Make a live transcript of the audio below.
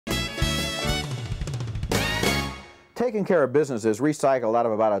Taking Care of Business is recycled out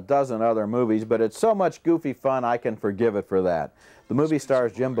of about a dozen other movies, but it's so much goofy fun I can forgive it for that. The movie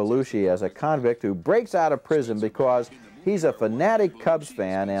stars Jim Belushi as a convict who breaks out of prison because he's a fanatic Cubs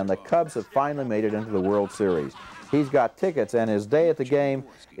fan and the Cubs have finally made it into the World Series. He's got tickets and his day at the game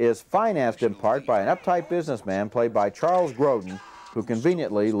is financed in part by an uptight businessman played by Charles Grodin, who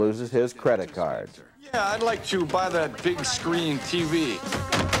conveniently loses his credit cards. Yeah, I'd like to buy that big screen TV.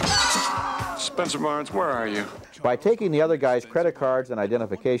 Spencer Barnes, where are you? By taking the other guy's credit cards and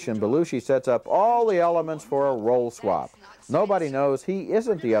identification, Belushi sets up all the elements for a role swap. Nobody knows he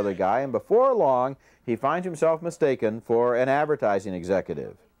isn't the other guy, and before long, he finds himself mistaken for an advertising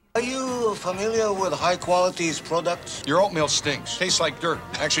executive. Are you familiar with High Quality's products? Your oatmeal stinks. Tastes like dirt.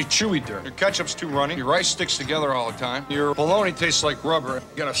 Actually, chewy dirt. Your ketchup's too runny. Your rice sticks together all the time. Your bologna tastes like rubber.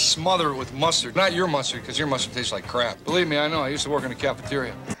 You gotta smother it with mustard. Not your mustard, because your mustard tastes like crap. Believe me, I know. I used to work in the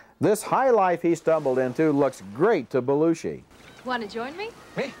cafeteria. This high life he stumbled into looks great to Belushi. Want to join me?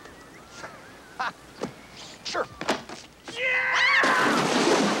 Me? Sure.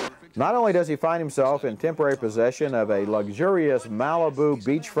 Not only does he find himself in temporary possession of a luxurious Malibu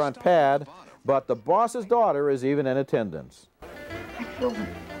beachfront pad, but the boss's daughter is even in attendance. I feel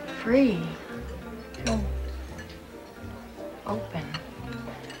free. I feel open.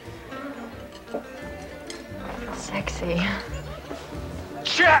 I feel sexy.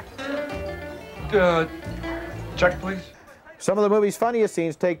 Check! Check, please. Some of the movie's funniest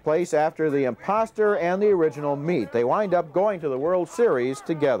scenes take place after the imposter and the original meet. They wind up going to the World Series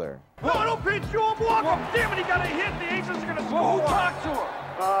together. No, don't pitch you him, walk him. Damn it, he got a hit. The agent's gonna score. Who talked to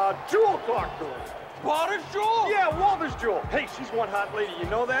her? Jewel talked to her. Walter's Jewel? Yeah, Walter's Jewel. Hey, she's one hot lady. You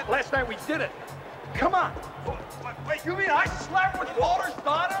know that? Last night we did it. Come on. Wait, you mean I slept with Walter's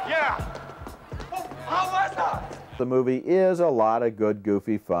daughter? Yeah. Well, how was that? The movie is a lot of good,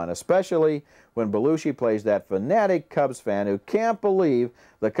 goofy fun, especially when Belushi plays that fanatic Cubs fan who can't believe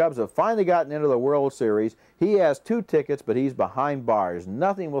the Cubs have finally gotten into the World Series. He has 2 tickets, but he's behind bars.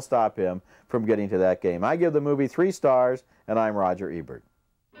 Nothing will stop him from getting to that game. I give the movie 3 stars, and I'm Roger Ebert.